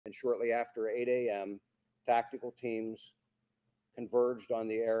and shortly after 8 a.m., tactical teams converged on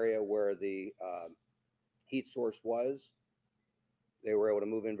the area where the heat source was. They were able to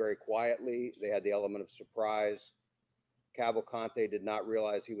move in very quietly. They had the element of surprise. Cavalcante did not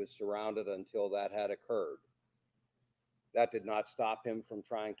realize he was surrounded until that had occurred. That did not stop him from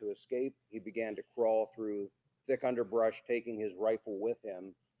trying to escape. He began to crawl through thick underbrush, taking his rifle with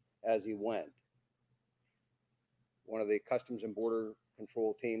him as he went. One of the Customs and Border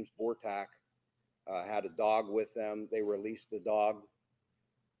Control teams, BORTAC, had a dog with them. They released the dog.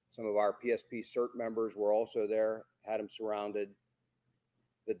 Some of our PSP CERT members were also there, had him surrounded.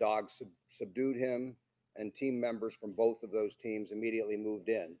 The dog subdued him, and team members from both of those teams immediately moved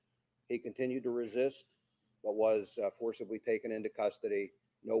in. He continued to resist, but was forcibly taken into custody.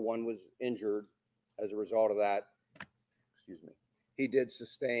 No one was injured as a result of that. Excuse me. He did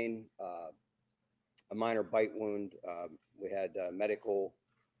sustain a minor bite wound. We had medical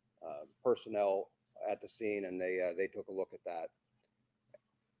personnel at the scene, and they took a look at that.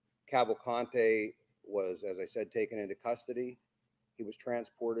 Cavalcante was, as I said, taken into custody. He was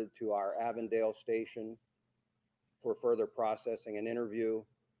transported to our Avondale station for further processing and interview,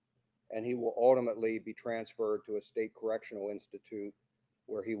 and he will ultimately be transferred to a state correctional institute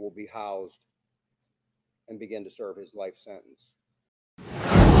where he will be housed and begin to serve his life sentence.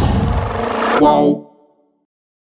 Whoa.